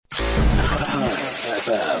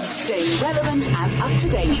Staying relevant and up to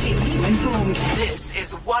date. Keep informed. This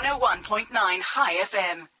is 101.9 High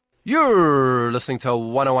FM. You're listening to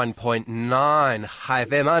 101.9 High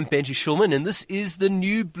FM. I'm Benji Shulman, and this is the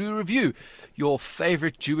New Blue Review, your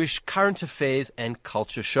favorite Jewish current affairs and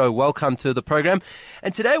culture show. Welcome to the program.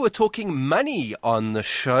 And today we're talking money on the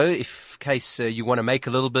show. In case you want to make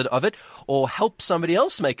a little bit of it or help somebody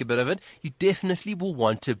else make a bit of it, you definitely will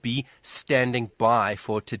want to be standing by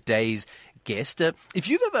for today's guest. If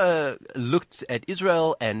you've ever looked at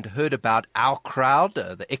Israel and heard about Our Crowd,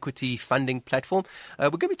 the equity funding platform, we're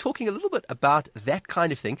going to be talking a little bit about that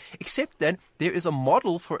kind of thing, except that there is a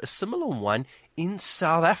model for a similar one in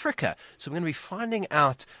South Africa. So we're going to be finding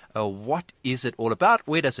out what is it all about,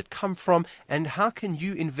 where does it come from, and how can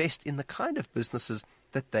you invest in the kind of businesses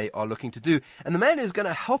that they are looking to do. And the man who's going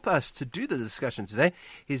to help us to do the discussion today,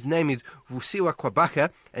 his name is Vuyisa Qabaka,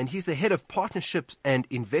 and he's the head of partnerships and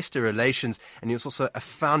investor relations, and he's also a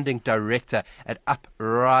founding director at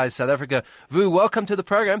Uprise South Africa. Vu, welcome to the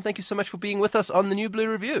program. Thank you so much for being with us on the New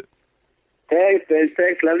Blue Review. Thanks.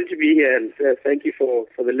 Lovely to be here, and thank you for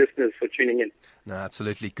the listeners for tuning in. No,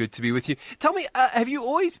 absolutely. Good to be with you. Tell me, have you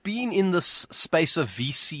always been in this space of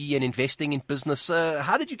VC and investing in business?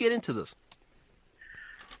 How did you get into this?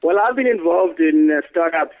 Well, I've been involved in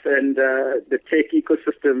startups and the tech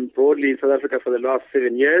ecosystem broadly in South Africa for the last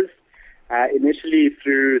 7 years, initially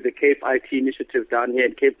through the Cape IT initiative down here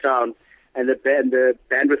in Cape Town and the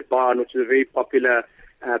Bandwidth Barn, which is a very popular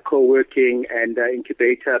co-working and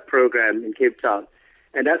incubator program in Cape Town.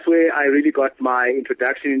 And that's where I really got my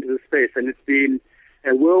introduction into the space. And it's been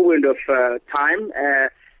a whirlwind of time.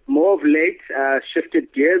 More of late,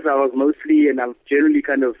 shifted gears. I was mostly, and I'm generally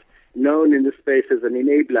kind of known in the space as an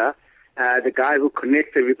enabler, the guy who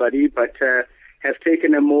connects everybody, but have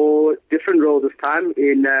taken a more different role this time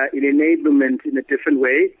in enablement in a different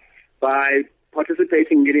way by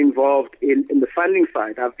participating and getting involved in the funding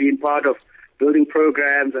side. I've been part of building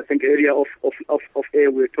programs. I think earlier off air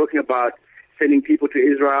we were talking about sending people to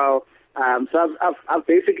Israel. So I've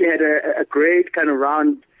basically had a great kind of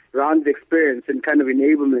round experience in kind of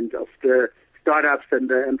enablement of the startups and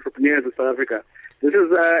the entrepreneurs of South Africa. This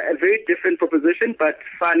is a very different proposition, but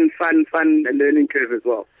fun learning curve as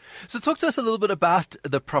well. So talk to us a little bit about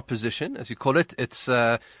the proposition, as you call it. It's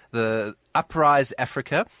the Uprise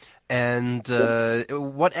Africa, and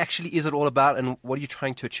what actually is it all about, and what are you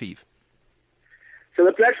trying to achieve? So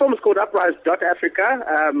the platform is called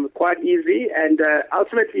Uprise.Africa, quite easy, and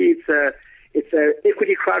ultimately it's a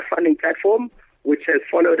equity crowdfunding platform which has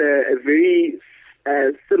followed a very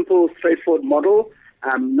simple, straightforward model.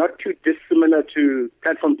 Not too dissimilar to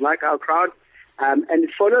platforms like Our Crowd, and it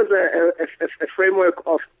follows a framework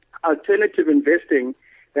of alternative investing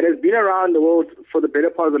that has been around the world for the better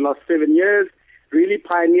part of the last 7 years, really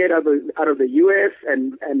pioneered out of the US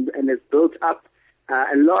and has built up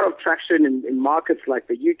a lot of traction in markets like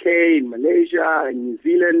the UK, in Malaysia, and New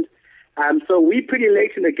Zealand. So we're pretty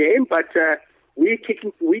late in the game, but we're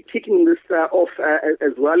kicking this off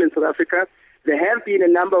as well in South Africa. There have been a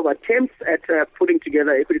number of attempts at putting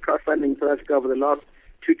together equity crowdfunding in South Africa over the last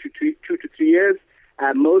two to 3 years,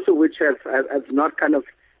 most of which have not kind of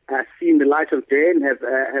seen the light of day and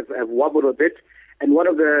have wobbled a bit. And one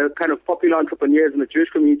of the kind of popular entrepreneurs in the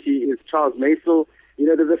Jewish community is Charles Maisel. You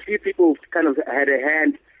know, there's a few people who've kind of had a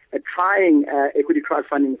hand at trying equity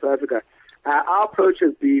crowdfunding in South Africa. Our approach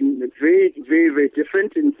has been very, very, very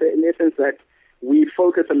different in essence that we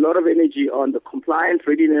focus a lot of energy on the compliance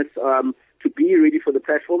readiness to be ready for the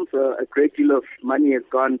platform. So a great deal of money has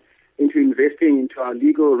gone into investing into our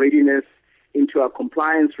legal readiness, into our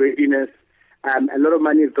compliance readiness. A lot of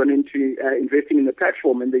money has gone into investing in the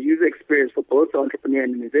platform and the user experience for both the entrepreneur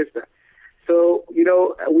and the investor. So, you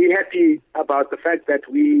know, we're happy about the fact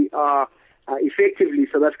that we are effectively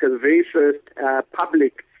South Africa's very first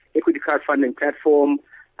public equity crowdfunding platform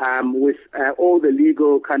with all the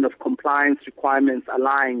legal kind of compliance requirements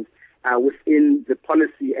aligned within the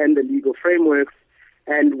policy and the legal frameworks.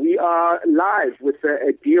 And we are live with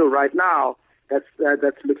a deal right now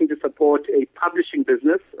that's looking to support a publishing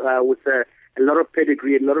business with a lot of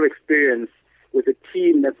pedigree and a lot of experience, with a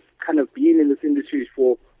team that's kind of been in this industry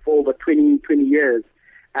for over 20 years.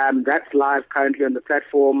 That's live currently on the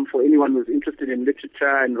platform for anyone who's interested in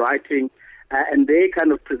literature and writing, and their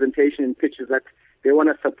kind of presentation and pitches that they want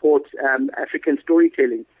to support African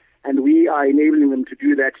storytelling. And we are enabling them to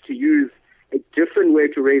do that, to use a different way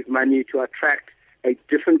to raise money to attract a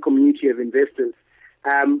different community of investors.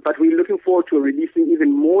 But we're looking forward to releasing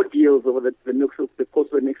even more deals over the course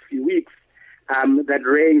of the next few weeks that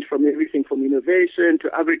range from everything from innovation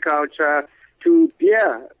to agriculture to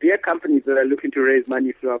beer companies that are looking to raise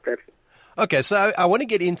money through our platform. Okay, so I want to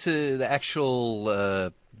get into the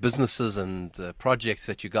actual businesses and projects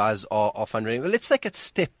that you guys are fundraising. Let's take a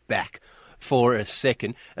step back for a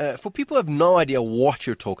second. For people who have no idea what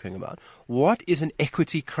you're talking about, what is an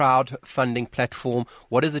equity crowdfunding platform?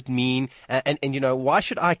 What does it mean? And why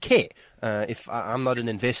should I care? If I'm not an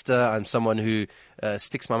investor, I'm someone who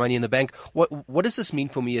sticks my money in the bank. What does this mean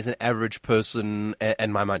for me as an average person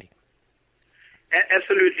and my money?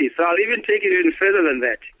 Absolutely. So I'll even take it even further than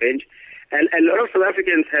that, Benj. And a lot of South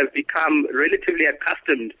Africans have become relatively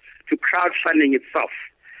accustomed to crowdfunding itself.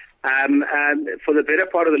 For the better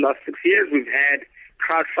part of the last 6 years, we've had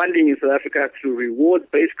crowdfunding in South Africa through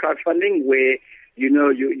reward-based crowdfunding, where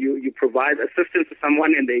you provide assistance to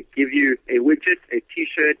someone and they give you a widget, a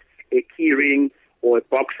T-shirt, a key ring, or a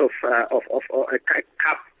box of a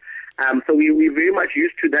cup. So we're very much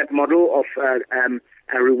used to that model of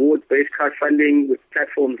a reward-based crowdfunding with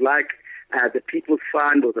platforms like the People's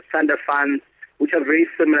Fund or the Thunder Funds, which are very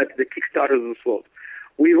similar to the Kickstarters of this world.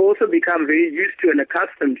 We've also become very used to and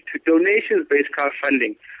accustomed to donations-based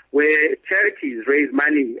crowdfunding, where charities raise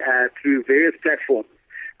money through various platforms,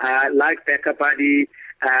 like Backer Buddy.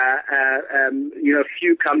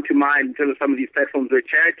 Few come to mind in terms of some of these platforms where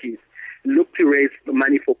charities look to raise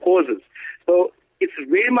money for causes. So it's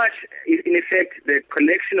very much, in effect, the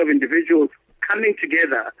collection of individuals coming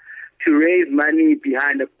together to raise money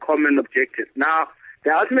behind a common objective. Now,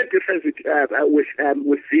 the ultimate difference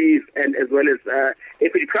with these and as well as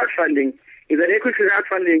equity crowdfunding is that equity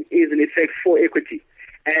crowdfunding is in effect for equity.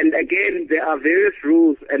 And again, there are various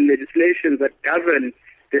rules and legislation that govern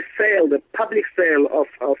the public sale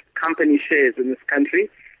of company shares in this country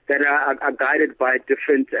that are guided by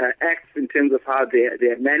different acts in terms of how they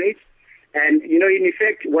are managed. And, in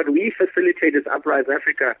effect, what we facilitate as Uprise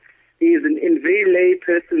Africa is in very lay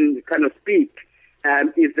person kind of speak,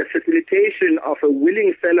 is the facilitation of a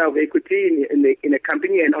willing seller of equity in a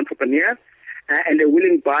company, an entrepreneur, and a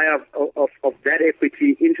willing buyer of that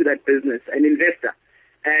equity into that business, an investor.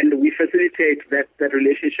 And we facilitate that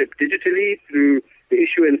relationship digitally through the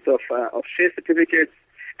issuance of share certificates,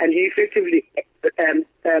 and you effectively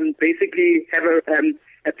basically have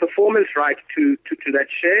a performance right to that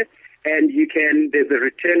share, and there's a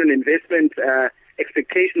return on investment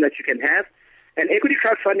expectation that you can have. And equity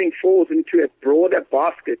crowdfunding falls into a broader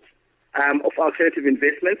basket of alternative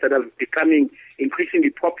investments that are becoming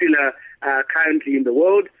increasingly popular currently in the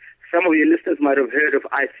world. Some of your listeners might have heard of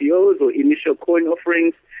ICOs or initial coin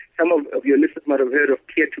offerings. Some of your listeners might have heard of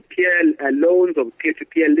peer-to-peer loans or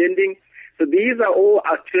peer-to-peer lending. So these are all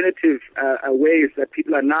alternative ways that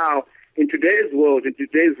people are now, in today's world, in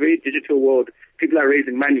today's very digital world, people are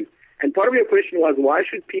raising money. And part of your question was, why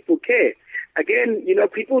should people care? Again,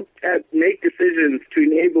 people make decisions to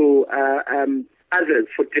enable others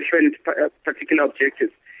for different particular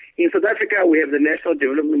objectives. In South Africa, we have the National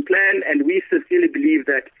Development Plan, and we sincerely believe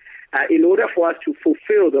that in order for us to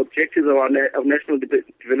fulfill the objectives of our National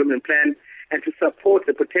Development Plan and to support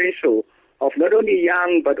the potential of not only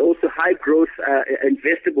young but also high-growth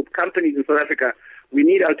investable companies in South Africa, we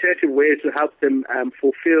need alternative ways to help them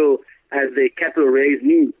fulfill their capital raise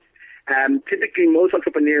needs. Typically, most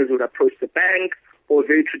entrepreneurs would approach the bank or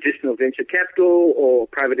very traditional venture capital or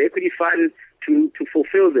private equity fund to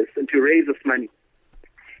fulfill this and to raise this money.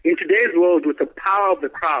 In today's world, with the power of the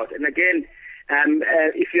crowd, and again,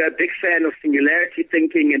 if you're a big fan of singularity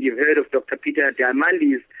thinking and you've heard of Dr. Peter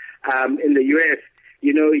Diamandis in the U.S.,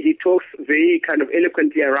 he talks very kind of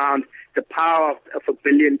eloquently around the power of 1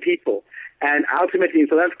 billion people. And ultimately, in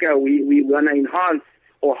South Africa, we want to enhance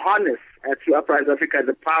or harness through Uprise Africa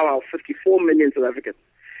the power of 54 million South Africans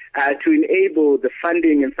to enable the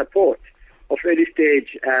funding and support of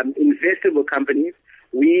early-stage investable companies.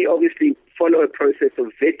 We obviously follow a process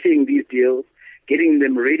of vetting these deals, getting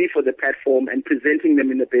them ready for the platform, and presenting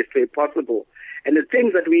them in the best way possible. And the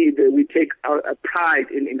things that we take our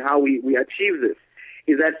pride in how we achieve this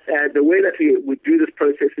is that the way that we do this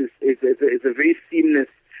process is a very seamless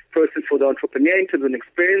process for the entrepreneur in terms of an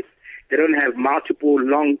experience. They don't have multiple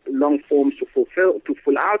long forms to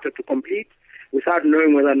fill out or to complete without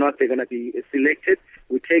knowing whether or not they're going to be selected.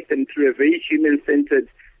 We take them through a very human-centered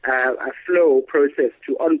flow process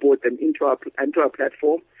to onboard them into our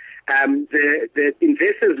platform. The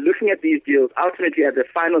investors looking at these deals ultimately are the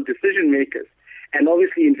final decision makers. And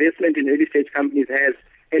obviously investment in early-stage companies has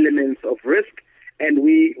elements of risk. And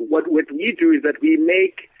what we do is that we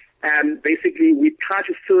make, basically we try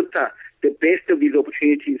to filter the best of these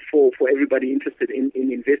opportunities for everybody interested in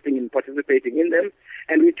investing and participating in them.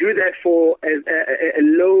 And we do that for a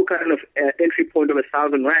low kind of entry point of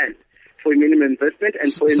 1,000 rand for minimum investment.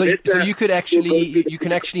 And for so investors, you could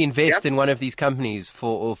actually invest in one of these companies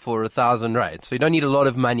for 1,000 rand. So you don't need a lot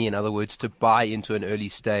of money, in other words, to buy into an early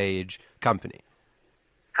stage company.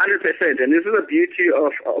 100%. And this is the beauty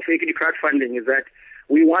of equity crowdfunding, is that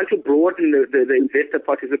we want to broaden the investor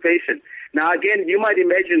participation. Now, again, you might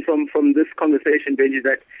imagine from this conversation, Benji,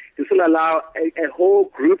 that this will allow a whole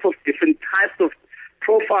group of different types of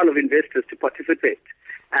profile of investors to participate.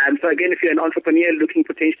 So again, if you're an entrepreneur looking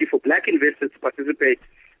potentially for black investors to participate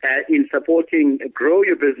in supporting grow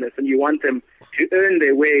your business, and you want them to earn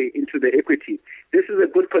their way into the equity, this is a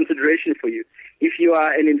good consideration for you. If you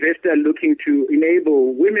are an investor looking to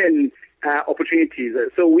enable women opportunities,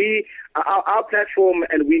 so our platform,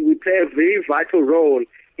 and we play a very vital role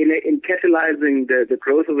in catalyzing the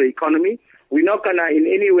growth of the economy. We're not going to in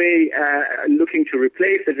any way looking to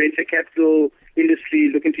replace the venture capital industry,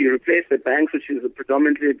 looking to replace the banks, which is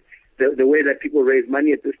predominantly the way that people raise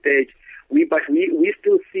money at this stage. But we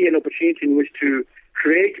still see an opportunity in which to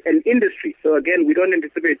create an industry. So again, we don't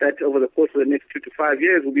anticipate that over the course of the next 2 to 5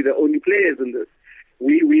 years we'll be the only players in this.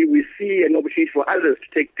 We see an opportunity for others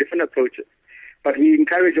to take different approaches. But we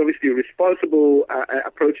encourage, obviously, responsible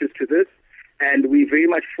approaches to this, and we very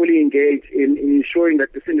much fully engage in ensuring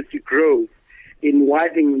that this industry grows, in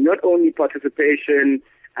widening not only participation,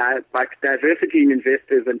 but diversity in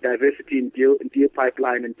investors and diversity in deal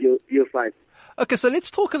pipeline and deal size. Okay, so let's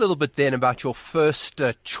talk a little bit then about your first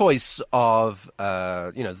choice of,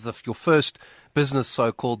 your first business,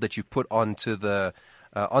 so-called, that you put onto the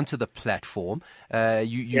platform.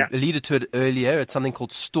 You alluded to it earlier. It's something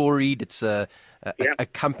called Storied. It's a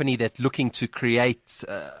company that's looking to create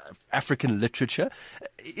African literature.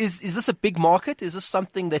 Is this a big market? Is this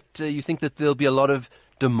something that you think that there'll be a lot of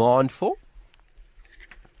demand for?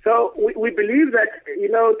 So we believe that,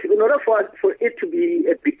 in order for it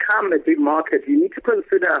to become a big market, you need to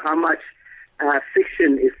consider how much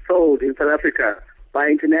fiction is sold in South Africa by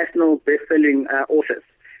international best-selling authors,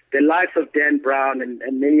 the likes of Dan Brown and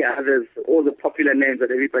many others, all the popular names that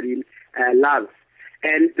everybody loves.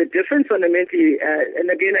 And the difference fundamentally, and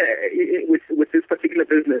again, with this particular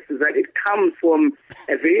business, is that it comes from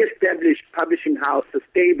a very established publishing house, a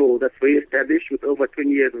stable that's very established with over 20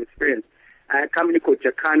 years of experience, a company called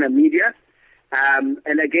Jacana Media.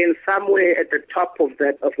 And again, somewhere at the top of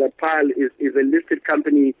that pile is a listed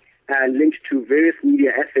company linked to various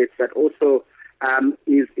media assets that also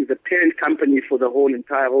is a parent company for the whole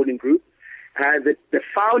entire holding group. The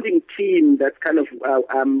founding team that's kind of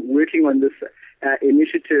working on this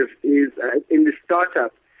initiative is in the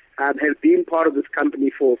startup has been part of this company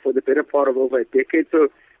for the better part of over a decade. So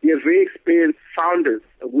we have very experienced founders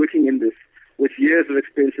working in this with years of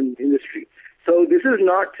experience in the industry. So this is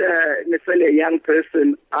not necessarily a young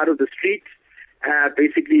person out of the street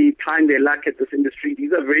basically trying their luck at this industry.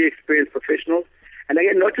 These are very experienced professionals. And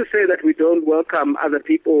again, not to say that we don't welcome other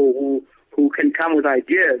people who can come with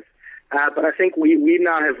ideas, but I think we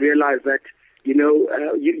now have realized that,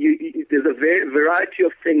 there's a variety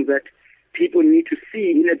of things that people need to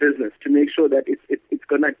see in a business to make sure that it's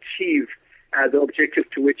going to achieve the objective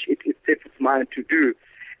to which it sets its mind to do.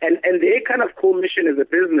 And their kind of core mission as a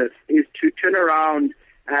business is to turn around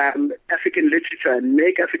African literature and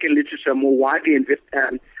make African literature more widely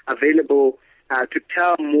available to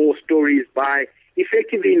tell more stories by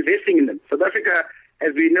effectively investing in them. South Africa,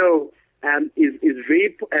 as we know, has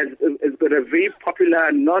got a very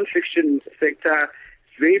popular non-fiction sector.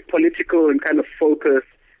 It's very political and kind of focused.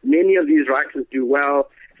 Many of these writers do well.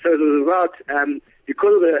 So as a result,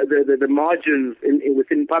 because of the margins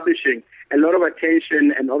within publishing, a lot of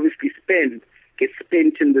attention and obviously gets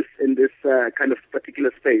spent in this kind of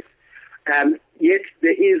particular space. Yet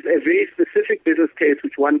there is a very specific business case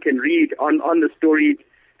which one can read on the Storied.co.za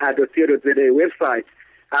website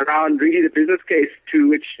around really the business case to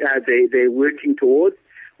which they're working towards.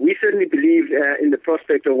 We certainly believe in the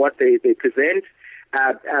prospect of what they present,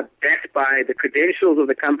 backed by the credentials of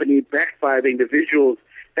the company, backed by the individuals,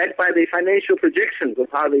 backed by the financial projections of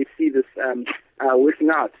how they see this working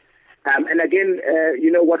out. And again,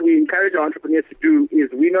 what we encourage our entrepreneurs to do is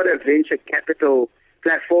we're not a venture capital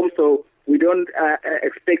platform, so we don't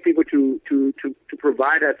expect people to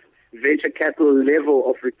provide us venture capital level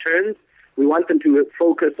of returns. We want them to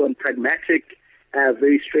focus on pragmatic,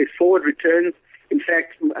 very straightforward returns. In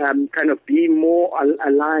fact, kind of be more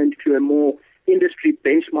aligned to a more industry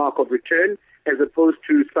benchmark of return as opposed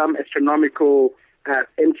to some astronomical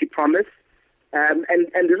empty promise. And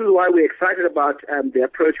this is why we're excited about the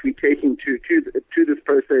approach we're taking to this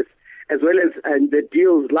process, as well as the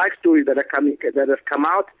deals like Stories that have come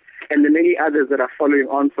out, and the many others that are following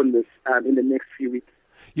on from this in the next few weeks.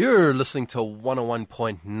 You're listening to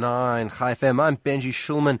 101.9 Chai FM. I'm Benji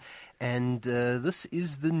Schulman, and this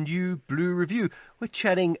is the new Blue Review. We're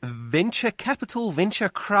chatting venture capital, venture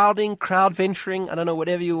crowding, crowd venturing, I don't know,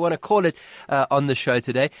 whatever you want to call it, on the show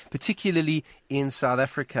today, particularly in South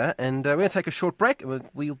Africa. And we're going to take a short break, and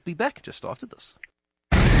we'll be back just after this.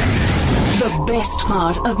 The best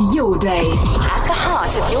part of your day. At the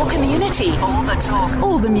heart of your community. All the talk.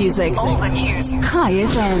 All the music. All the news. Chai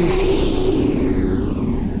FM.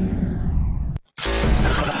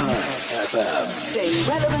 Stay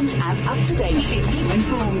relevant and up to date. Keep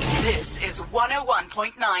informed. This is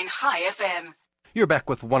 101.9 Chai FM. You're back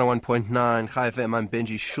with 101.9 Chai FM. I'm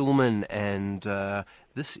Benji Schulman, and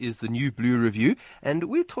this is the new Blue Review. And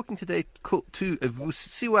we're talking today to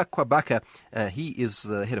Vuyisa Qabaka. He is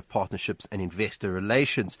the head of partnerships and investor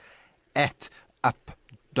relations at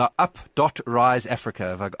Up.Rise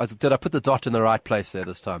Africa. Did I put the dot in the right place there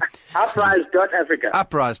this time? Uprise.Africa.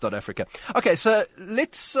 Uprise.Africa. Okay, so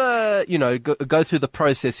let's go through the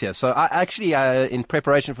process here. So I actually, in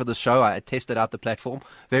preparation for the show, I tested out the platform.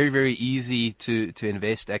 Very, very easy to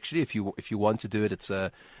invest. Actually, if you want to do it, it's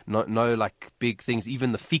no like big things.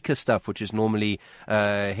 Even the FICA stuff, which is normally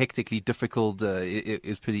hectically difficult,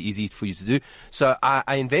 is pretty easy for you to do. So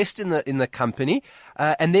I invest in the company,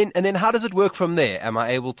 and then how does it work from there? Am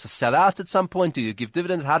I able to sell out at some point? Do you give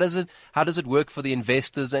dividends? How does it work for the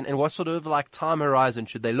investors, and what sort of like time horizon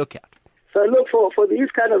should they look at? So look, for these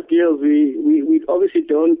kind of deals, we obviously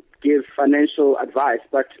don't give financial advice,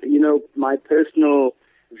 but my personal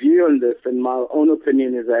view on this and my own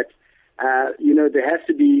opinion is that there has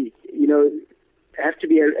to be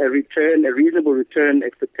a return, a reasonable return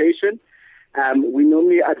expectation. We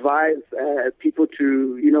normally advise people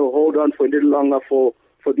to hold on for a little longer for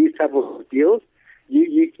these type of deals.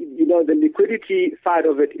 The liquidity side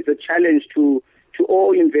of it is a challenge to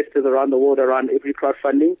all investors around the world around equity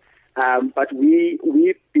crowdfunding. But we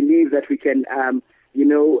believe that we can come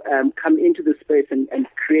into the space and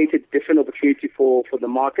create a different opportunity for the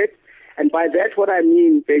market. And by that, what I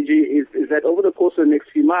mean, Benji, is that over the course of the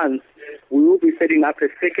next few months, we will be setting up a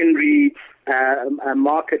secondary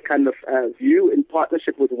market kind of view in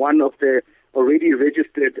partnership with one of the already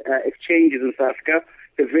registered exchanges in South Africa.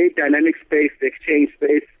 It's a very dynamic space, the exchange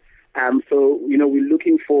space. So we're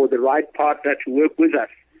looking for the right partner to work with us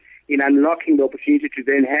in unlocking the opportunity to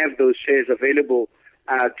then have those shares available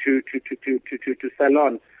to sell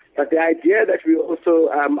on. But the idea that we also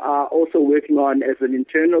are also working on as an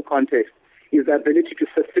internal context is the ability to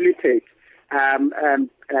facilitate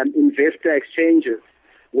investor exchanges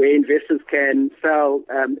where investors can sell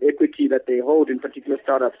equity that they hold in particular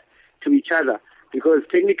startups to each other. Because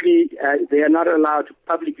technically they are not allowed to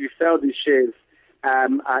publicly sell these shares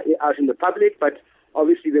out in the public, but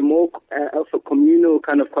obviously the more also communal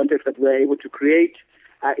kind of context that we're able to create,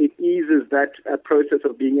 it eases that process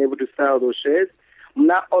of being able to sell those shares.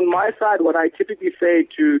 Now, on my side, what I typically say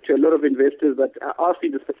to a lot of investors that ask me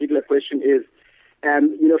this particular question is,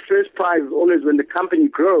 first prize is always when the company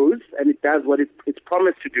grows and it does what it's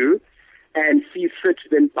promised to do and sees fit to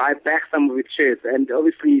then buy back some of its shares. And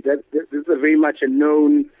obviously, this is a very much a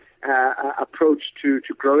known approach to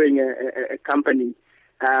growing a company.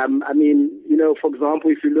 For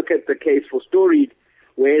example, if you look at the case for Storied,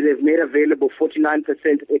 where they've made available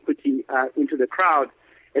 49% equity into the crowd,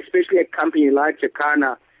 especially a company like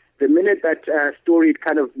Jacana, the minute that Storied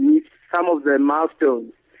kind of meets some of the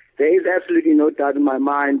milestones, there is absolutely no doubt in my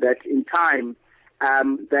mind that in time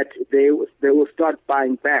that they will start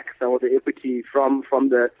buying back some of the equity from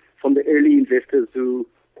the early investors who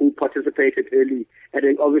participated early, and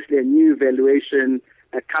then obviously a new valuation,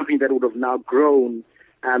 a company that would have now grown.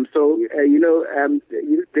 There's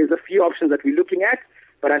a few options that we're looking at,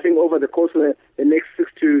 but I think over the course of the next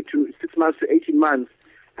 6 months to 18 months,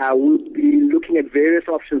 we'll be looking at various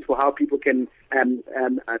options for how people can kind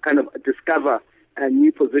of discover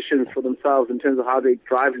new positions for themselves in terms of how they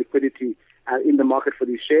drive liquidity in the market for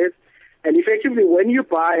these shares. And effectively, when you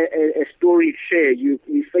buy a Storied share, you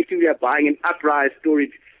effectively are buying an Uprise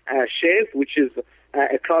Storied shares, which is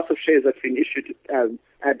a class of shares that's been issued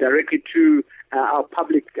directly to our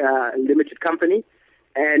public limited company.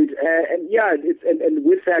 And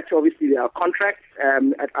with that, obviously, there are contracts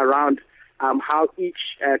around how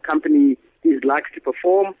each company is likely to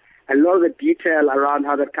perform. A lot of the detail around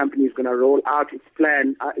how that company is going to roll out its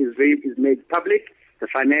plan is made public. The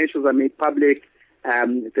financials are made public.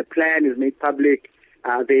 The plan is made public.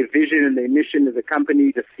 Their vision and their mission as a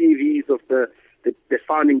company, the CVs of the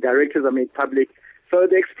founding directors are made public. So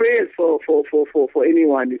the experience for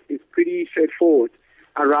anyone is pretty straightforward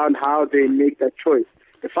around how they make that choice.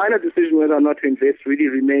 The final decision whether or not to invest really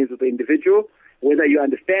remains with the individual, whether you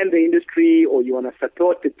understand the industry or you want to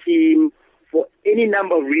support the team for any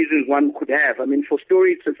number of reasons one could have. I mean, for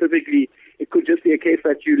stories specifically, it could just be a case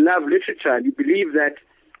that you love literature and you believe that,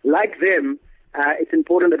 like them, it's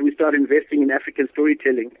important that we start investing in African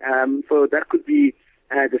storytelling. So that could be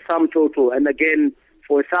the sum total. And again,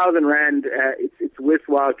 for 1,000 Rand, it's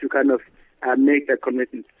worthwhile to kind of make that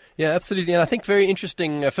commitment. Yeah, absolutely. And I think very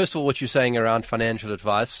interesting, first of all, what you're saying around financial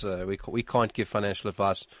advice. We can't give financial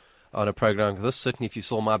advice on a program like this. Certainly, if you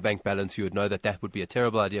saw my bank balance, you would know that that would be a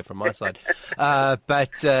terrible idea from my side.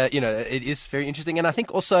 But it is very interesting. And I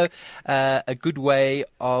think also a good way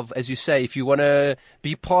of, as you say, if you want to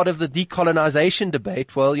be part of the decolonization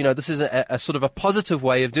debate, well, this is a sort of a positive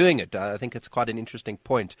way of doing it. I think it's quite an interesting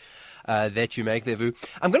point that you make there, Vu.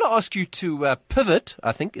 I'm going to ask you to pivot,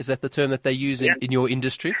 I think. Is that the term that they use in your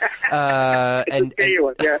industry? And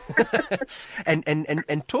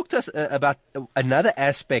talk to us about another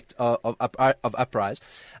aspect of Uprise.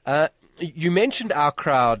 You mentioned our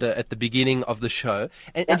crowd at the beginning of the show,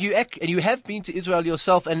 and you have been to Israel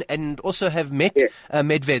yourself, and also have met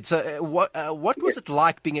Medved. So what was it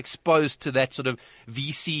like being exposed to that sort of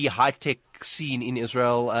VC high tech scene in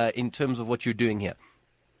Israel in terms of what you're doing here?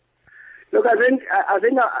 Look, I think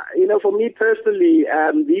for me personally,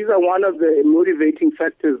 these are one of the motivating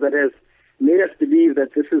factors that has made us believe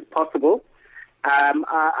that this is possible.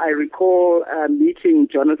 I recall meeting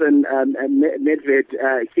Jonathan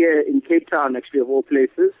Medved here in Cape Town, actually, of all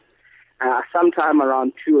places, sometime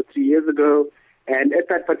around 2 or 3 years ago. And at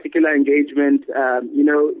that particular engagement,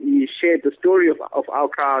 he shared the story of our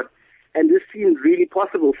crowd, and this seemed really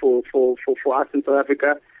possible for us in South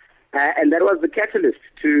Africa. And that was the catalyst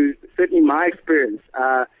to certainly my experience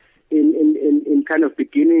in kind of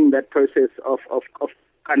beginning that process of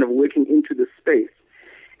kind of working into this space.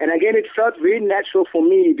 And again, it felt very natural for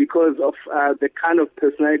me because of the kind of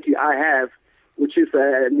personality I have, which is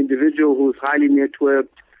an individual who's highly networked,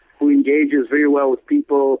 who engages very well with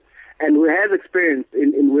people, and who has experience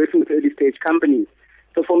in working with early stage companies.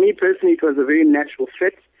 So for me personally, it was a very natural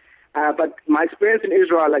fit. But my experience in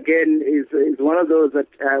Israel, again, is one of those that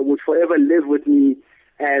would forever live with me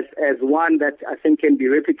as one that I think can be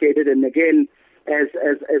replicated. And again, as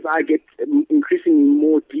I get increasingly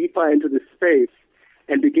more deeper into this space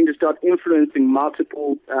and begin to start influencing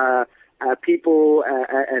multiple people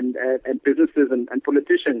and businesses and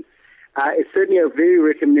politicians, it's certainly a very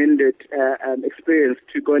recommended experience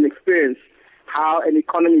to go and experience how an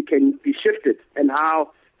economy can be shifted and how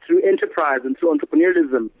through enterprise and through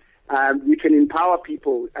entrepreneurialism, we can empower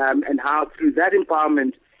people, and how through that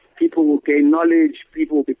empowerment, people will gain knowledge,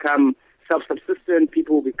 people will become self-subsistent,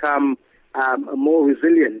 people will become more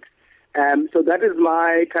resilient. So that is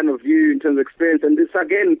my kind of view in terms of experience. And this,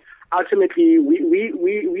 again, ultimately,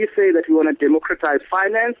 we say that we want to democratize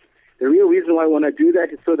finance. The real reason why we want to do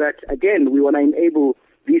that is so that, again, we want to enable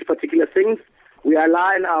these particular things. We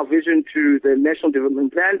align our vision to the National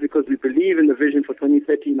Development Plan because we believe in the vision for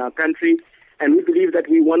 2030 in our country. And we believe that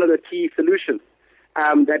we're one of the key solutions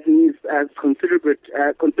that needs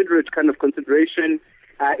considerate kind of consideration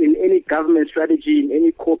in any government strategy, in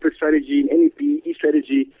any corporate strategy, in any BE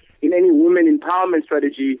strategy, in any women empowerment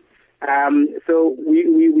strategy. So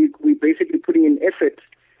we're basically putting in effort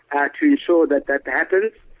to ensure that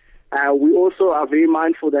happens. We also are very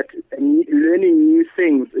mindful that learning new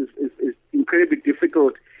things is incredibly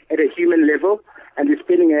difficult at a human level, and we're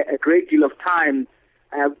spending a great deal of time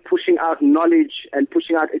pushing out knowledge and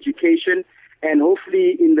pushing out education, and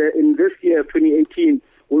hopefully in this year, 2018,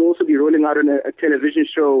 we'll also be rolling out a television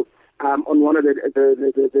show on one of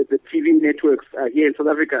the TV networks here in South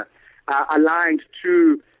Africa, aligned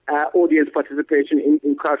to audience participation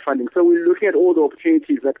in crowdfunding. So we're looking at all the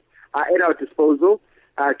opportunities that are at our disposal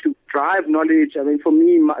to drive knowledge. I mean, for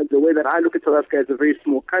me, the way that I look at South Africa as a very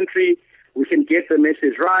small country, we can get the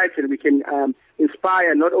message right, and we can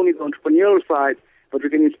inspire not only the entrepreneurial side, but we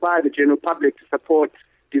can inspire the general public to support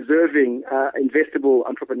deserving, investable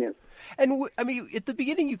entrepreneurs. And I mean, at the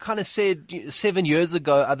beginning, you kind of said 7 years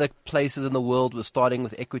ago, other places in the world were starting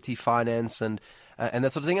with equity finance and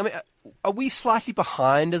that sort of thing. I mean, are we slightly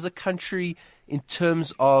behind as a country in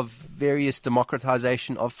terms of various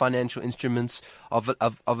democratization of financial instruments, of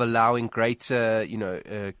allowing greater,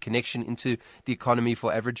 connection into the economy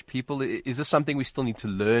for average people? Is this something we still need to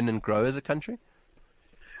learn and grow as a country?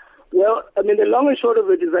 Well, I mean, the long and short of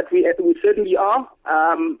it is that we certainly are,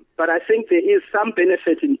 but I think there is some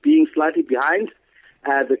benefit in being slightly behind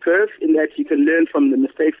the curve, in that you can learn from the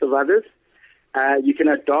mistakes of others. You can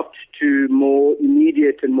adopt to more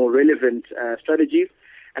immediate and more relevant strategies.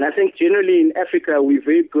 And I think generally in Africa, we're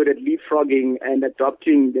very good at leapfrogging and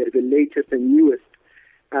adopting the latest and newest.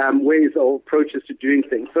 ways or approaches to doing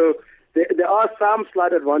things. So there are some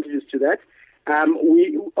slight advantages to that.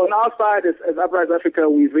 We, on our side, as Uprise Africa,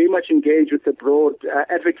 we very much engage with the broad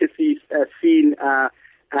advocacy scene.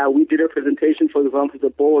 We did a presentation, for example, to the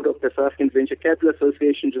board of the South African Venture Capital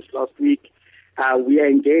Association just last week. We are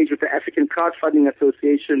engaged with the African Crowdfunding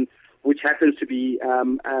Association, which happens to be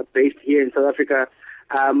based here in South Africa.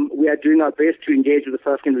 We are doing our best to engage with the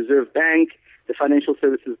South African Reserve Bank, the Financial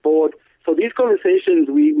Services Board. So these conversations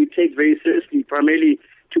we take very seriously, primarily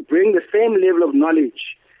to bring the same level of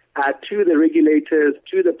knowledge to the regulators,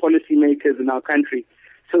 to the policymakers in our country,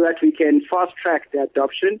 so that we can fast-track the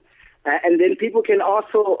adoption. And then people can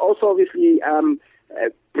also obviously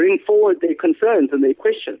bring forward their concerns and their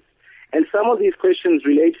questions. And some of these questions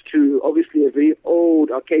relate to, obviously, a very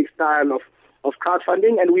old, archaic style of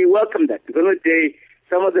crowdfunding, and we welcome that. Because on the day,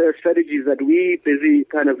 some of the strategies that we busy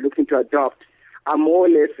kind of looking to adopt are more or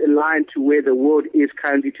less aligned to where the world is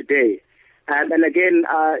currently today. And again,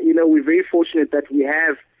 we're very fortunate that we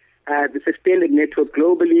have this extended network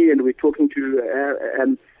globally, and we're talking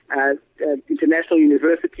to international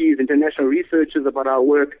universities, international researchers about our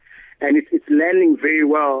work, and it's landing very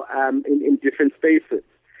well in different spaces.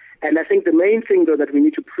 And I think the main thing, though, that we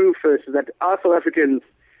need to prove first is that our South Africans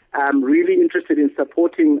really interested in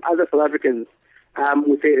supporting other South Africans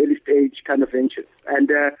with their early stage kind of ventures. And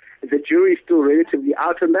the jury is still relatively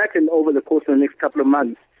out on that, and over the course of the next couple of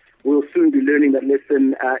months, we'll soon be learning that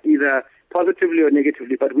lesson either positively or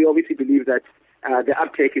negatively, but we obviously believe that the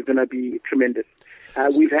uptake is going to be tremendous.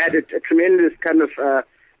 We've had a tremendous kind of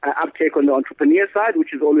uptake on the entrepreneur side,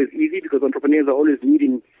 which is always easy because entrepreneurs are always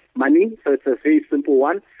needing money, so it's a very simple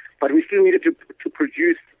one. But we still needed to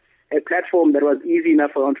produce a platform that was easy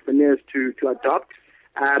enough for entrepreneurs to adopt,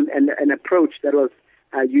 and an approach that was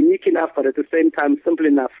unique enough, but at the same time simple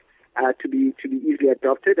enough to be easily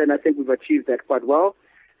adopted. And I think we've achieved that quite well.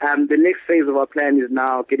 The next phase of our plan is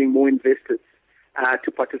now getting more investors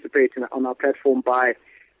to participate on our platform by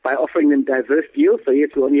offering them diverse deals. So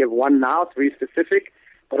yes, we only have one now, it's very specific,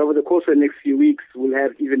 but over the course of the next few weeks, we'll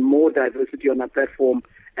have even more diversity on our platform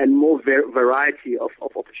and more variety of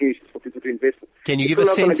opportunities for people to invest in. Can you give a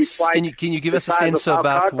sense? Can you give us a sense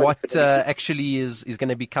about what actually is going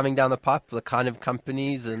to be coming down the pipe, the kind of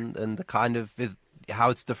companies and the kind of how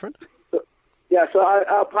it's different? So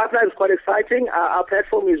our pipeline is quite exciting. Our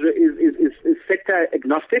platform is sector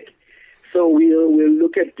agnostic, so we'll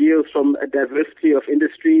look at deals from a diversity of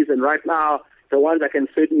industries. And right now, the ones I can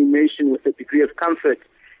certainly mention with a degree of comfort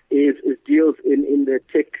is deals in the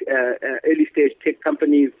tech, early stage tech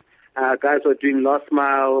companies, guys who are doing last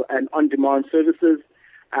mile and on-demand services.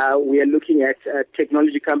 We are looking at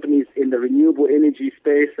technology companies in the renewable energy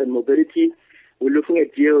space and mobility. We're looking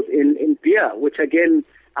at deals in beer, which again,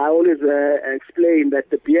 I always explain that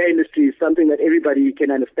the beer industry is something that everybody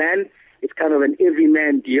can understand. It's kind of an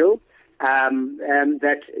everyman deal. And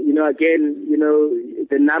that, again,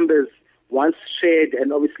 the numbers once shared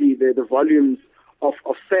and obviously the volumes of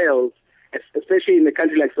sales, especially in a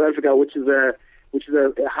country like South Africa, which is a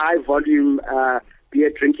high volume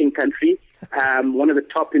beer drinking country, one of the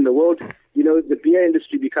top in the world. The beer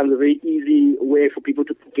industry becomes a very easy way for people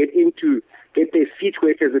to get their feet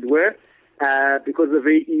wet, as it were, because of a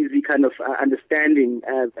very easy kind of understanding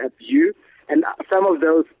view. And some of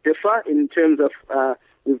those differ in terms of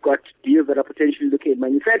we've got deals that are potentially looking at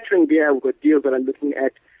manufacturing beer. We've got deals that are looking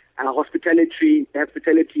at hospitality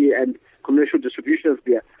and commercial distribution of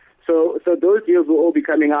beer. So those deals will all be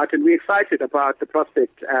coming out, and we're excited about the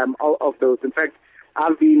prospect of those. In fact,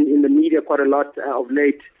 I've been in the media quite a lot of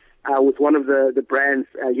late with one of the brands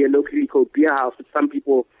here locally called Beer House, which some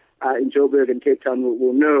people in Joburg and Cape Town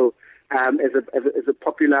will know as a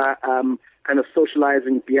popular kind of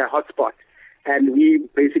socializing beer hotspot. And we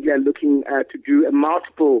basically are looking to do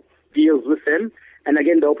multiple deals with them. And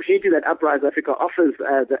again, the opportunity that Uprise Africa offers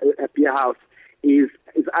a Beer House is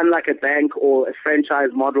unlike a bank or a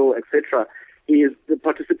franchise model, etc. Is the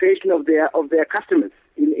participation of their customers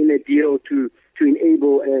in a deal to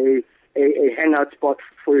enable a hangout spot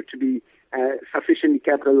for it to be sufficiently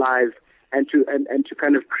capitalized and to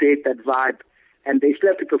kind of create that vibe. And they still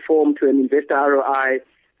have to perform to an investor ROI.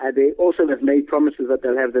 They also have made promises that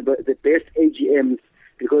they'll have the best AGMs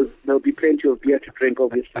because there'll be plenty of beer to drink,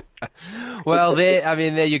 obviously. Well,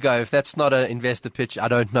 there you go. If that's not an investor pitch, I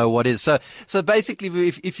don't know what is. So basically,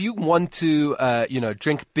 if you want to,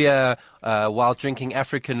 drink beer while drinking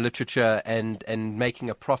African literature and making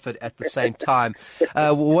a profit at the same time,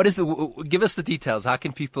 give us the details. How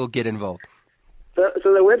can people get involved? So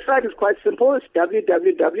the website is quite simple. It's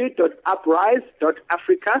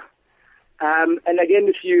www.uprise.africa. And again,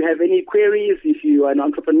 if you have any queries, if you are an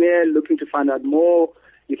entrepreneur looking to find out more,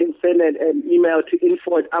 you can send an email to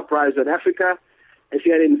info@uprise.africa. If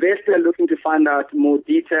you're an investor looking to find out more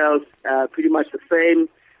details, pretty much the same.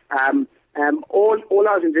 All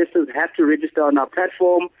our investors have to register on our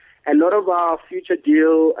platform. A lot of our future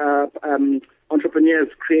deal entrepreneurs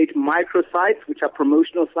create microsites, which are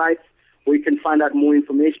promotional sites, where you can find out more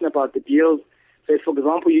information about the deals. So if, for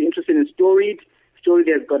example, you're interested in Storied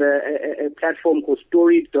has got a platform called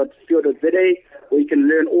storied.co.za, where you can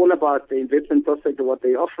learn all about the investment prospect of what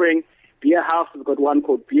they're offering. Beer House has got one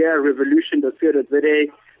called beerrevolution.co.za.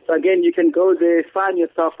 So again, you can go there, sign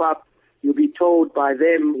yourself up. You'll be told by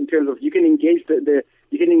them in terms of you can engage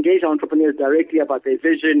you can engage entrepreneurs directly about their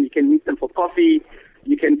vision. You can meet them for coffee.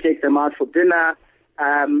 You can take them out for dinner.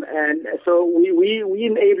 And so we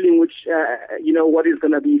enabling what is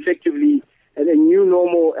going to be effectively a new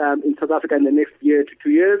normal in South Africa in the next year to 2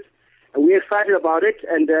 years. And we're excited about it,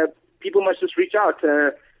 and people must just reach out.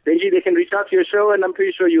 Benji, they can reach out to your show, and I'm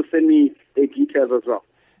pretty sure you'll send me their details as well.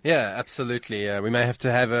 Yeah, absolutely. We may have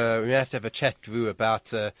to have a chat, Vu,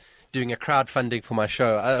 about doing a crowdfunding for my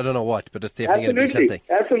show. I don't know what, but it's definitely going to be something.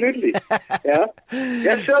 Absolutely. Yeah.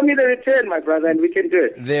 Just show me the return, my brother, and we can do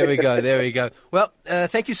it. There we go. Well,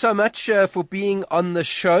 thank you so much for being on the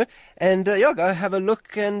show. And go have a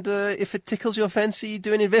look, and if it tickles your fancy,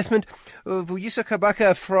 do an investment. Vuyisa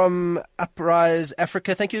Qabaka from Uprise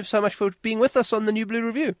Africa, thank you so much for being with us on the New Blue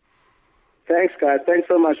Review. Thanks, guys. Thanks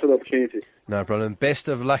so much for the opportunity. No problem. Best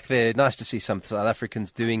of luck there. Nice to see some South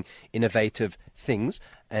Africans doing innovative things.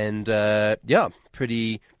 And,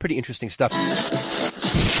 pretty interesting stuff.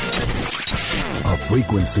 A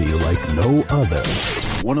frequency like no other.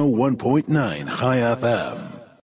 101.9 High FM.